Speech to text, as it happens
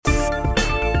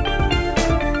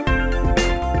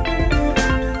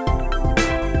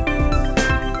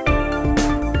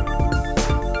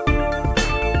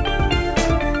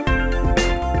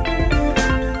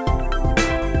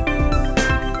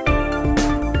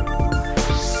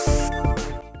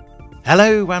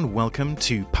Hello and welcome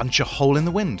to Punch a Hole in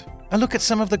the Wind, a look at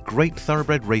some of the great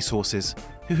thoroughbred racehorses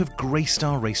who have graced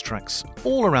our racetracks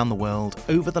all around the world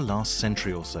over the last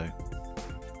century or so.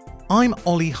 I'm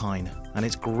Ollie Hine, and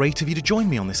it's great of you to join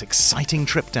me on this exciting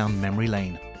trip down memory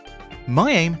lane.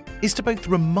 My aim is to both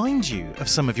remind you of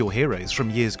some of your heroes from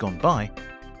years gone by,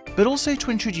 but also to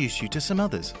introduce you to some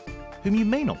others whom you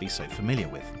may not be so familiar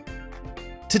with.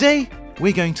 Today,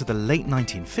 we're going to the late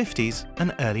 1950s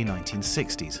and early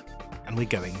 1960s. And we're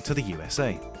going to the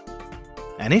USA.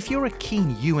 And if you're a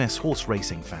keen US horse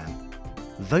racing fan,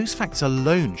 those facts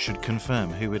alone should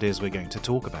confirm who it is we're going to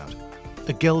talk about.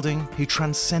 A gelding who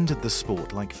transcended the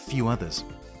sport like few others,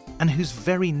 and whose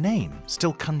very name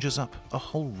still conjures up a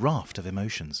whole raft of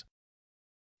emotions.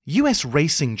 US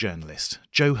racing journalist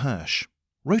Joe Hirsch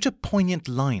wrote a poignant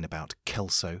line about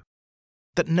Kelso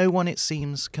that no one, it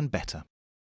seems, can better.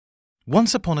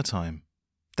 Once upon a time,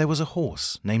 there was a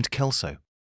horse named Kelso,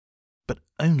 but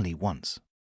only once.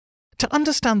 To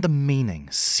understand the meaning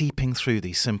seeping through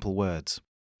these simple words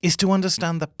is to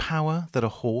understand the power that a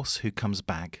horse who comes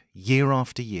back year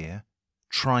after year,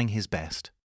 trying his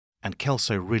best, and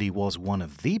Kelso really was one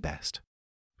of the best,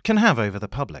 can have over the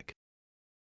public.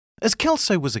 As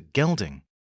Kelso was a gelding,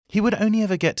 he would only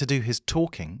ever get to do his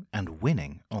talking and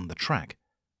winning on the track,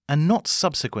 and not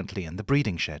subsequently in the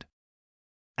breeding shed.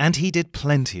 And he did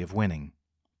plenty of winning,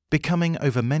 becoming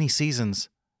over many seasons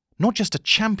not just a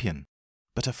champion,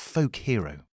 but a folk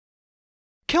hero.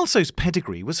 Kelso's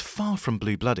pedigree was far from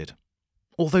blue-blooded,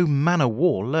 although man o'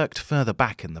 war lurked further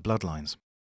back in the bloodlines.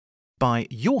 By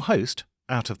your host,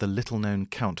 out of the little-known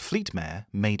Count Fleetmare,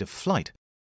 Maid of Flight,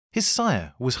 his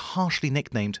sire was harshly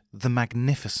nicknamed the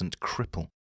Magnificent Cripple,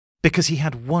 because he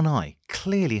had one eye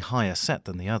clearly higher set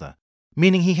than the other,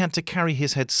 meaning he had to carry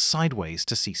his head sideways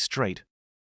to see straight.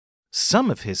 Some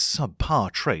of his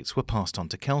subpar traits were passed on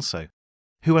to Kelso,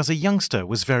 who as a youngster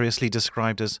was variously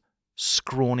described as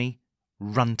scrawny,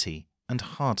 runty, and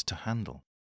hard to handle.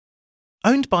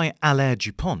 Owned by Allaire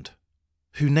Dupont,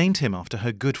 who named him after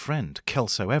her good friend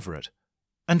Kelso Everett,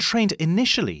 and trained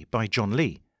initially by John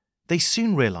Lee, they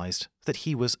soon realised that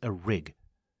he was a rig.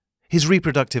 His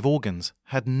reproductive organs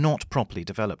had not properly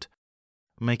developed,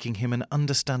 making him an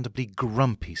understandably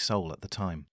grumpy soul at the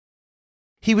time.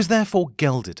 He was therefore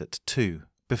gelded at 2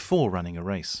 before running a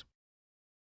race.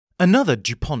 Another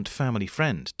DuPont family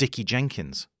friend, Dickie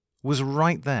Jenkins, was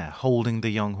right there holding the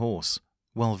young horse,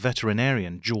 while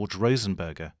veterinarian George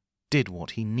Rosenberger did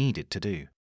what he needed to do.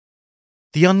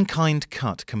 The unkind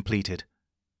cut completed,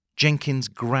 Jenkins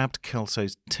grabbed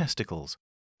Kelso's testicles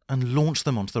and launched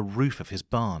them onto the roof of his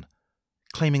barn,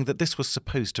 claiming that this was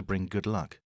supposed to bring good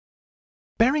luck.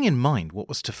 Bearing in mind what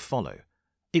was to follow,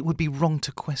 it would be wrong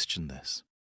to question this.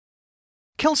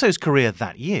 Kelso's career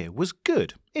that year was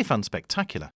good, if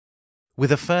unspectacular,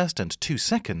 with a first and 2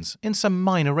 seconds in some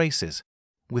minor races,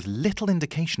 with little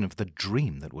indication of the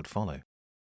dream that would follow.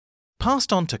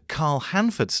 Passed on to Carl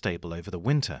Hanford's stable over the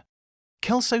winter,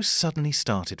 Kelso suddenly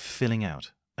started filling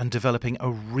out and developing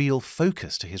a real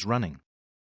focus to his running.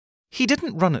 He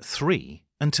didn't run at 3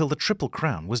 until the Triple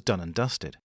Crown was done and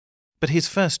dusted, but his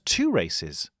first 2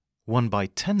 races, won by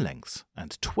 10 lengths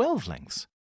and 12 lengths,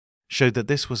 showed that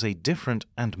this was a different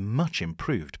and much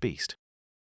improved beast.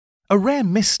 A rare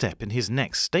misstep in his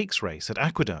next stakes race at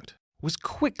Aqueduct was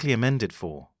quickly amended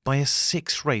for by a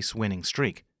 6-race winning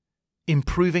streak,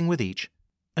 improving with each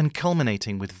and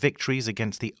culminating with victories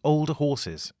against the older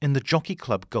horses in the Jockey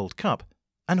Club Gold Cup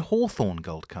and Hawthorne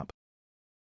Gold Cup.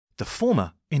 The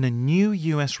former in a new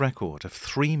US record of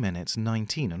 3 minutes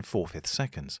 19 and 4/5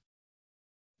 seconds.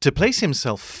 To place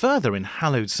himself further in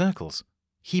hallowed circles,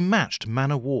 he matched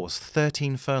Man o' War's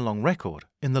 13-furlong record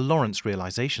in the Lawrence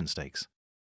Realization Stakes.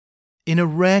 In a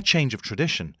rare change of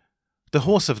tradition, the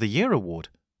Horse of the Year award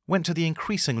went to the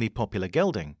increasingly popular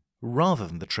gelding rather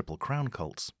than the Triple Crown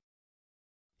colts.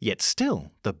 Yet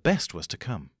still, the best was to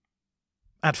come.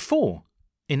 At 4,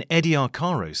 in Eddie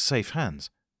Arcaro's safe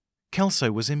hands,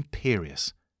 Kelso was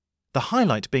imperious, the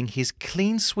highlight being his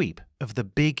clean sweep of the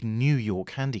big New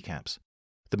York handicaps,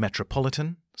 the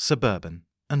Metropolitan, Suburban,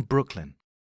 and Brooklyn,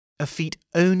 a feat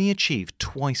only achieved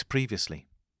twice previously,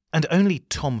 and only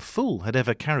Tom Fool had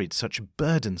ever carried such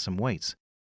burdensome weights.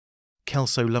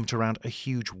 Kelso lumped around a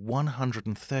huge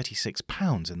 136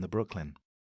 pounds in the Brooklyn.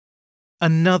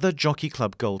 Another Jockey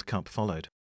Club Gold Cup followed,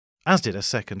 as did a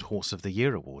second Horse of the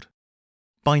Year award.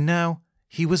 By now,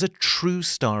 he was a true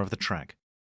star of the track,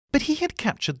 but he had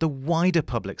captured the wider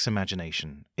public's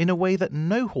imagination in a way that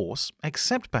no horse,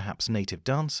 except perhaps Native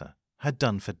Dancer, had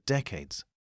done for decades.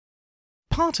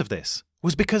 Part of this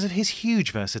was because of his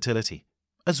huge versatility,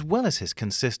 as well as his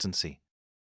consistency,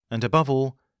 and above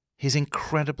all, his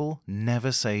incredible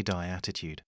never-say-die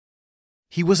attitude.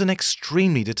 He was an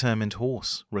extremely determined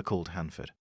horse, recalled Hanford.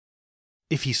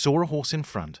 If he saw a horse in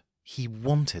front, he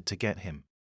wanted to get him.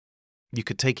 You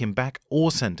could take him back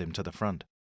or send him to the front.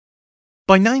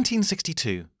 By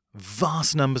 1962,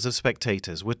 vast numbers of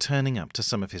spectators were turning up to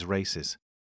some of his races,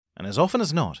 and as often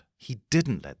as not, he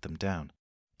didn't let them down,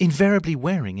 invariably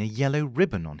wearing a yellow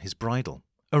ribbon on his bridle,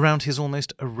 around his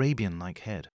almost Arabian-like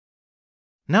head.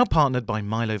 Now partnered by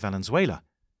Milo Valenzuela,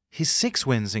 his 6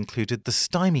 wins included the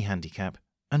Stymie Handicap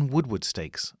and Woodward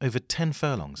Stakes over 10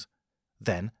 furlongs,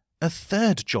 then a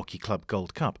 3rd Jockey Club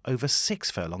Gold Cup over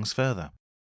 6 furlongs further.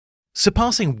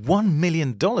 Surpassing $1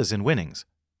 million in winnings,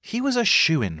 he was a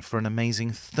shoo-in for an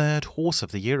amazing 3rd Horse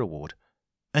of the Year award,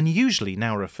 and usually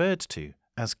now referred to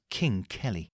as King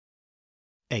Kelly.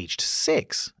 Aged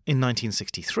 6 in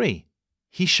 1963,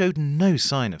 he showed no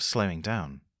sign of slowing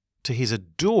down, to his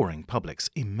adoring public's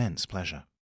immense pleasure,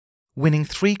 winning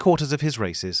 3/4 of his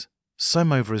races,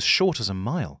 some over as short as a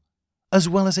mile, as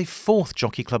well as a 4th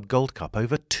Jockey Club Gold Cup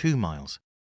over 2 miles,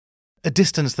 a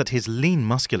distance that his lean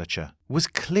musculature was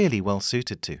clearly well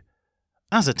suited to,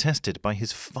 as attested by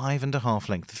his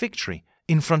 5.5-length victory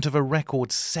in front of a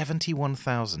record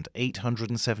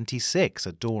 71,876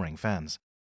 adoring fans.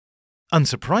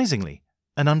 Unsurprisingly,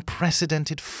 an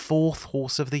unprecedented 4th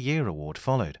Horse of the Year award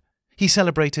followed. He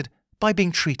celebrated by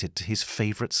being treated to his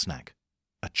favourite snack,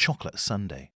 a chocolate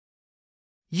sundae.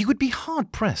 You would be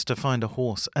hard-pressed to find a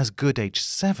horse as good aged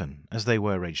 7 as they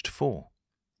were aged 4.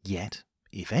 Yet,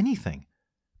 if anything,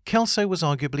 Kelso was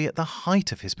arguably at the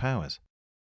height of his powers.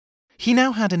 He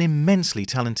now had an immensely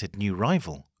talented new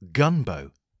rival,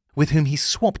 Gunbow, with whom he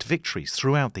swapped victories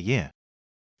throughout the year,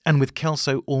 and with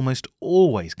Kelso almost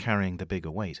always carrying the bigger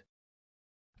weight.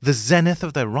 The zenith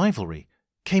of their rivalry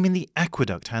came in the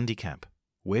Aqueduct Handicap,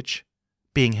 which,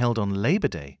 being held on Labour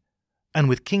Day, and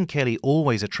with King Kelly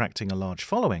always attracting a large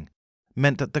following,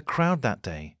 meant that the crowd that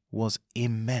day was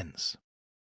immense.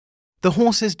 The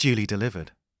horses duly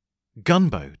delivered.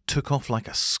 Gunbow took off like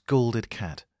a scalded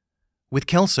cat, with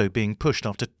Kelso being pushed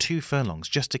after 2 furlongs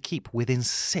just to keep within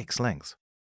 6 lengths.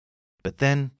 But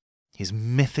then his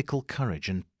mythical courage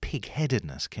and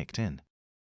pig-headedness kicked in.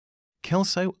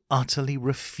 Kelso utterly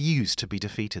refused to be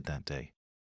defeated that day,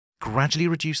 gradually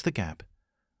reduced the gap,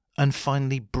 and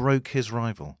finally broke his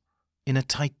rival in a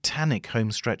titanic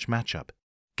homestretch matchup,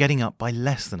 getting up by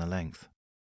less than a length.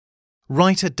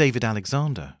 Writer David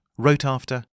Alexander wrote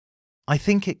after, "I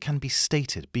think it can be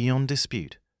stated beyond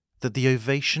dispute that the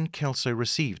ovation Kelso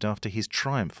received after his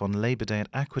triumph on Labour Day at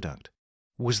Aqueduct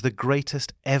was the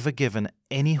greatest ever given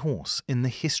any horse in the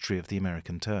history of the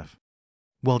American turf,"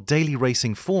 while Daily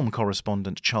Racing Form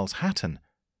correspondent Charles Hatton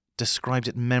described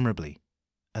it memorably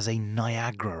as a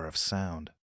Niagara of sound.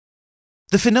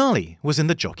 The finale was in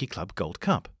the Jockey Club Gold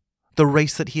Cup, the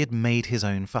race that he had made his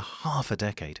own for half a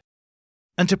decade.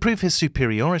 And to prove his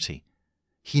superiority,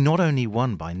 he not only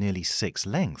won by nearly 6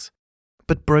 lengths,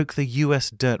 but broke the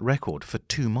US dirt record for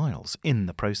 2 miles in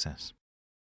the process.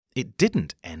 It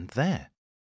didn't end there.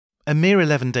 A mere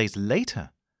 11 days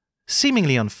later,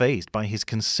 seemingly unfazed by his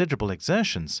considerable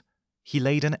exertions, he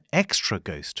laid an extra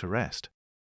ghost to rest.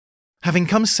 Having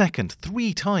come second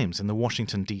 3 times in the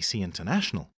Washington, D.C.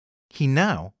 International, he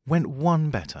now went one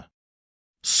better,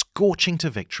 scorching to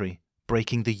victory,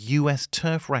 breaking the US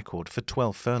turf record for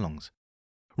 12 furlongs,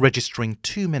 registering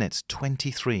 2 minutes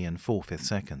 23 and 4/5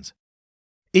 seconds.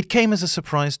 It came as a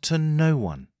surprise to no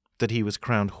one that he was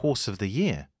crowned Horse of the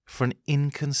Year for an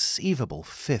inconceivable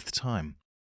 5th time.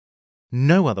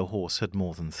 No other horse had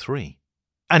more than 3,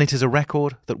 and it is a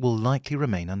record that will likely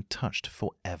remain untouched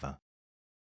forever.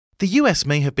 The US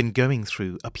may have been going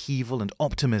through upheaval and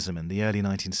optimism in the early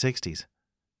 1960s,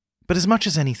 but as much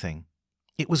as anything,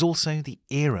 it was also the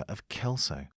era of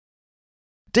Kelso.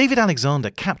 David Alexander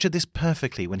captured this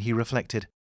perfectly when he reflected,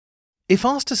 "If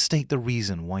asked to state the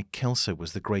reason why Kelso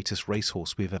was the greatest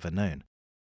racehorse we've ever known,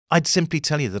 I'd simply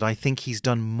tell you that I think he's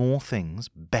done more things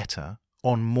better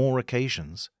on more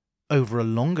occasions over a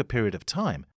longer period of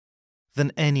time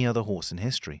than any other horse in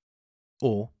history.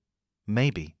 Or,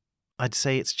 maybe, I'd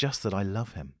say it's just that I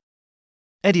love him."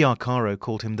 Eddie Arcaro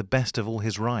called him the best of all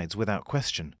his rides without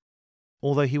question,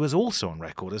 although he was also on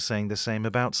record as saying the same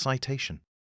about Citation.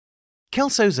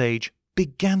 Kelso's age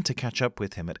began to catch up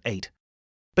with him at 8,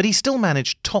 but he still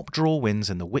managed top draw wins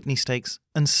in the Whitney Stakes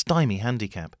and Stymie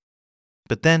Handicap.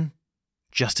 But then,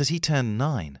 just as he turned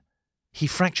 9, he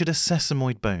fractured a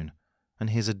sesamoid bone, and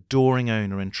his adoring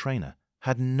owner and trainer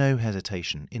had no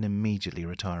hesitation in immediately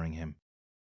retiring him.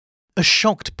 A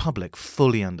shocked public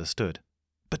fully understood,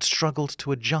 but struggled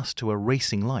to adjust to a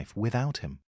racing life without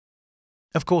him.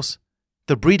 Of course,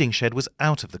 The breeding shed was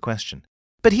out of the question,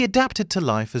 but he adapted to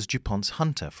life as DuPont's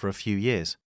hunter for a few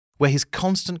years, where his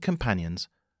constant companions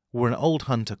were an old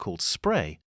hunter called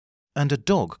Spray and a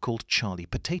dog called Charlie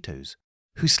Potatoes,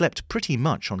 who slept pretty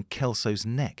much on Kelso's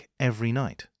neck every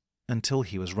night until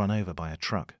he was run over by a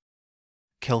truck.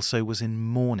 Kelso was in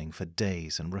mourning for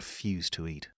days and refused to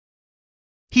eat.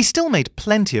 He still made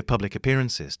plenty of public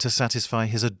appearances to satisfy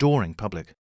his adoring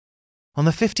public. On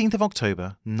the 15th of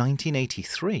October,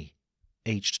 1983,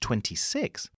 aged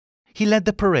 26, he led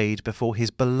the parade before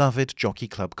his beloved Jockey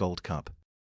Club Gold Cup.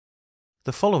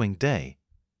 The following day,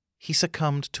 he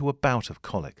succumbed to a bout of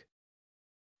colic.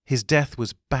 His death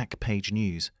was back-page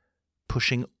news,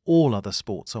 pushing all other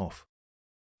sports off.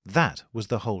 That was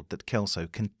the hold that Kelso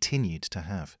continued to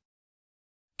have.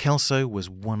 Kelso was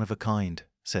one of a kind,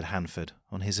 said Hanford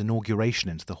on his inauguration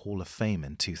into the Hall of Fame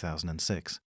in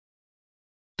 2006.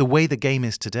 The way the game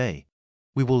is today,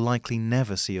 we will likely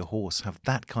never see a horse have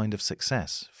that kind of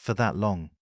success for that long.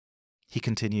 He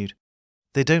continued,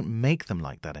 they don't make them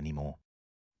like that anymore.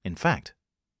 In fact,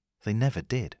 they never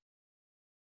did.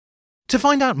 To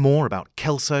find out more about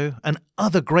Kelso and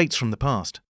other greats from the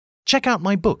past, check out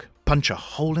my book, Punch a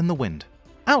Hole in the Wind,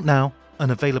 out now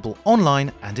and available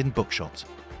online and in bookshops.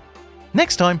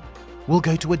 Next time, we'll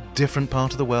go to a different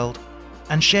part of the world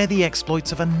and share the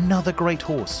exploits of another great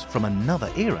horse from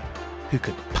another era who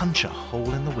could punch a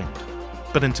hole in the wind.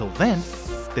 But until then,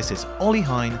 this is Ollie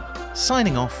Hine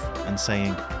signing off and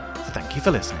saying thank you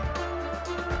for listening.